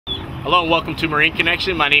Hello and welcome to Marine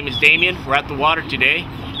Connection. My name is Damien. We're at the water today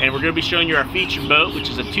and we're going to be showing you our featured boat, which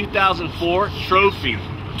is a 2004 Trophy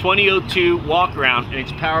 2002 Walkaround, and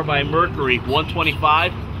it's powered by a Mercury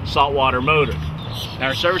 125 saltwater motor. Now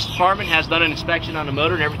our service department has done an inspection on the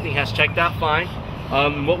motor and everything has checked out fine.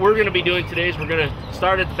 What we're going to be doing today is we're going to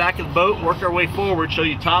start at the back of the boat, work our way forward, show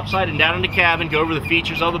you topside and down in the cabin, go over the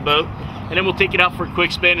features of the boat, and then we'll take it out for a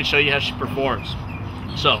quick spin and show you how she performs.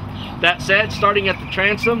 So, that said, starting at the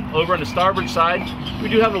transom, over on the starboard side, we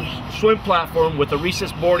do have a swim platform with a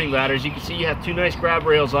recessed boarding ladder. As you can see, you have two nice grab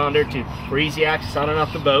rails on there for easy access on and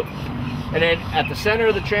off the boat. And then at the center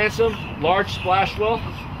of the transom, large splash well,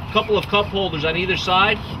 a couple of cup holders on either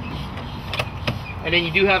side. And then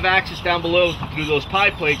you do have access down below through those pie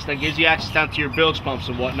plates that gives you access down to your bilge pumps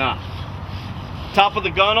and whatnot. Top of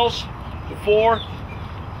the gunnels, 4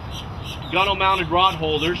 gunnel mounted rod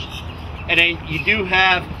holders. And then you do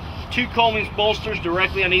have 2 combings bolsters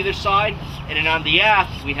directly on either side. And then on the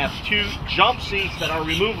aft, we have 2 jump seats that are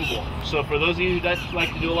removable. So for those of you that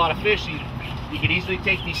like to do a lot of fishing, you can easily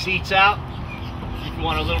take these seats out if you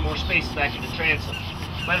want a little more space back in the transom.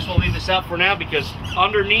 Might as well leave this out for now because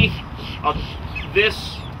underneath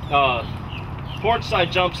this port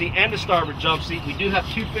side jump seat and the starboard jump seat, we do have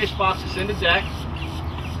 2 fish boxes in the deck.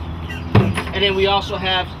 And then we also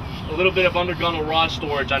have a little bit of undergunnel rod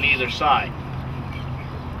storage on either side.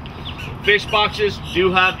 Fish boxes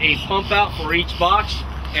do have a pump out for each box,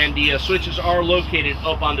 and the switches are located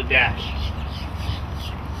up on the dash.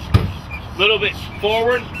 A little bit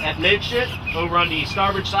forward at midship, over on the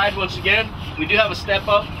starboard side, once again, we do have a step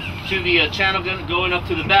up to the channel going up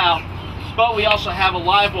to the bow, but we also have a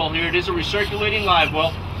live well here. It is a recirculating live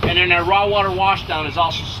well, and then our raw water washdown is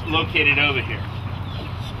also located over here.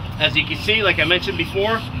 As you can see, like I mentioned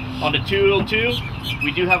before, on the 202,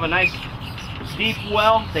 we do have a nice deep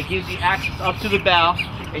well that gives you access up to the bow,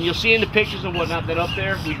 and you'll see in the pictures and whatnot that up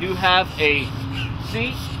there we do have a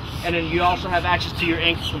seat, and then you also have access to your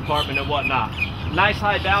anchor compartment and whatnot. Nice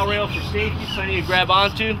high bow rail for safety, plenty to grab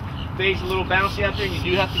onto. Things a little bouncy out there, and you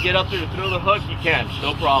do have to get up there to throw the hook, you can,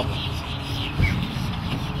 no problem.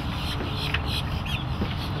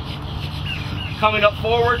 Coming up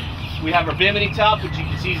forward, we have our bimini top, which you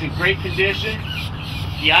can see is in great condition.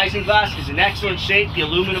 The isenglass is in excellent shape. The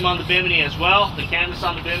aluminum on the bimini as well. The canvas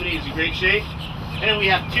on the bimini is in great shape. And then we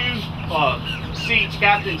have 2 seats,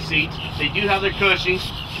 captain seats. They do have their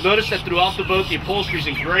cushions. Notice that throughout the boat, the upholstery is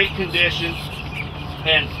in great condition.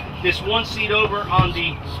 And this one seat over on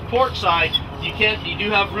the port side, you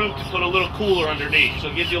do have room to put a little cooler underneath, so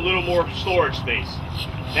it gives you a little more storage space.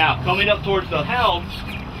 Now, coming up towards the helm,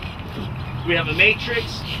 we have a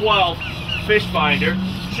Matrix 12 fish finder.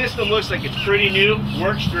 System looks like it's pretty new,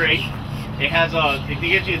 works great. It has it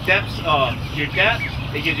gives you a depth, your depth.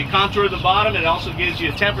 It gives you contour of the bottom. It also gives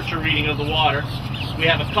you a temperature reading of the water. We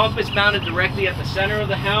have a compass mounted directly at the center of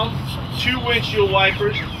the helm, 2 windshield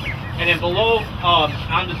wipers, and then below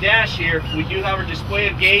on the dash here, we do have our display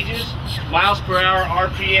of gauges, miles per hour,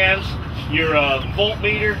 RPMs, your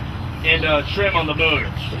voltmeter, and trim on the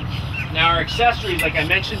motor. Now our accessories, like I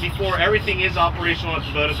mentioned before, everything is operational at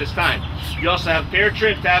the boat at this time. You also have pair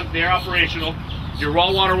trim tabs, they're operational. Your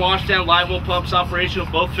raw water washdown, live well pumps operational,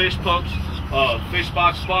 both fish pumps, fish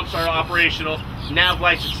box pumps are operational, nav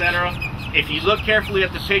lights, etc. If you look carefully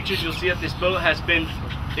at the pictures, you'll see that this boat has been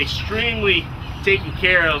extremely taken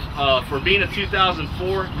care of for being a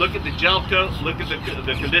 2004. Look at the gel coat, look at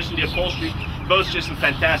the condition of the upholstery. The boat's just in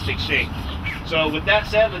fantastic shape. So with that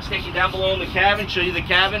said, let's take you down below in the cabin, show you the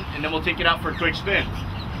cabin, and then we'll take it out for a quick spin.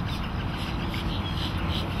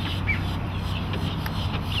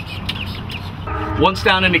 Once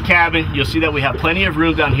down in the cabin, you'll see that we have plenty of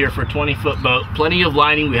room down here for a 20-foot boat, plenty of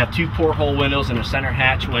lighting. We have 2 porthole windows and a center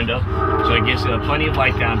hatch window, so it gives plenty of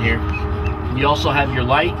light down here. You also have your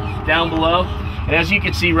light down below, and as you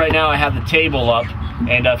can see right now, I have the table up,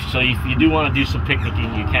 and so if you do want to do some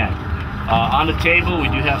picnicking, you can. On the table, we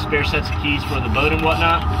do have spare sets of keys for the boat and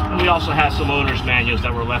whatnot, and we also have some owner's manuals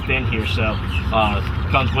that were left in here, so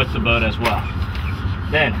it comes with the boat as well.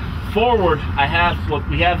 Then forward, what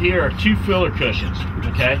we have here are 2 filler cushions,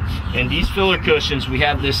 okay? And these filler cushions, we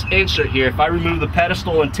have this insert here. If I remove the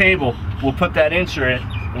pedestal and table, we'll put that insert in,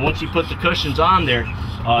 and once you put the cushions on there,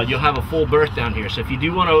 you'll have a full berth down here. So if you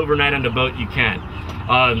do want to overnight on the boat, you can.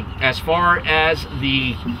 As far as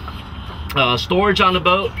the storage on the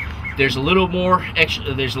boat, there's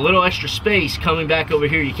a little extra space coming back over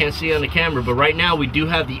here. You can't see it on the camera, but right now we do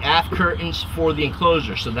have the aft curtains for the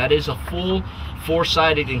enclosure, so that is a full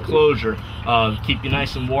 4-sided enclosure, keep you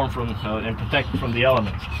nice and warm from and protect you from the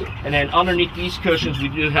elements. And then underneath these cushions we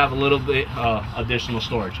do have a little bit additional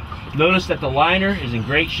storage. Notice that the liner is in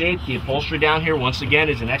great shape. The upholstery down here once again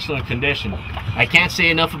is in excellent condition. I can't say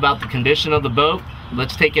enough about the condition of the boat.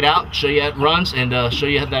 Let's take it out, show you how it runs, and show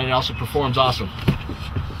you that it also performs awesome.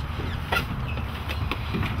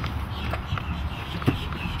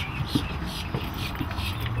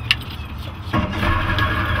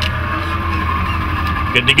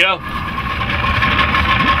 Good to go.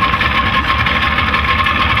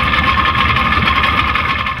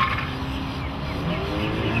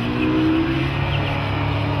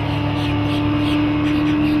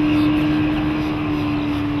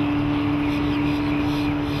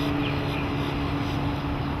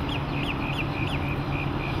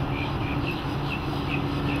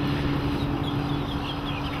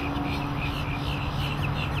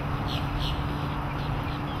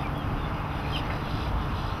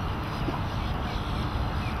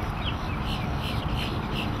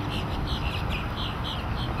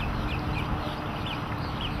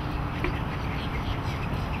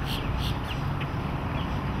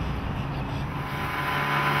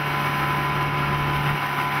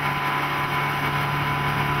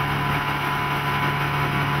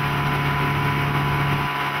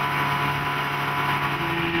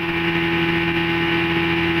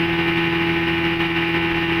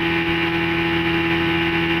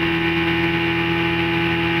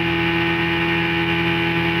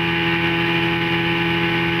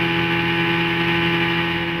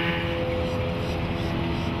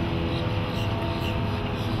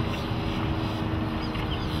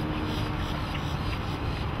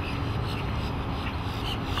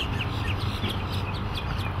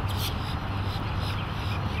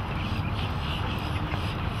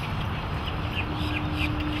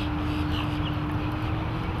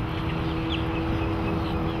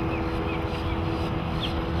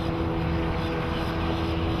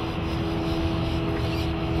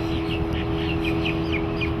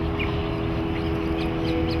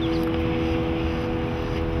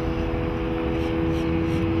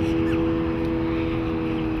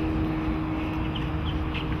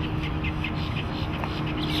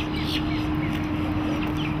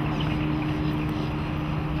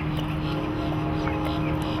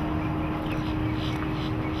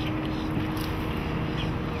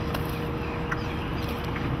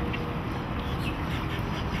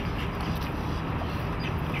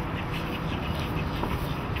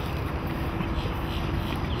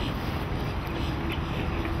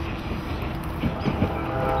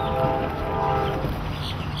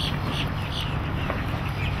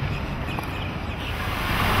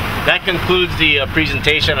 That concludes the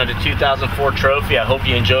presentation of the 2004 trophy. I hope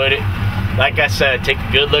you enjoyed it. Like I said, take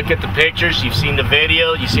a good look at the pictures. You've seen the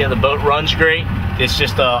video. You see how the boat runs great. It's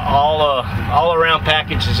just all around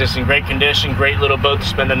package. It's just in great condition. Great little boat to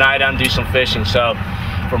spend the night on, do some fishing. So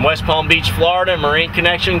from West Palm Beach, Florida, Marine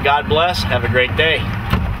Connection, God bless. Have a great day.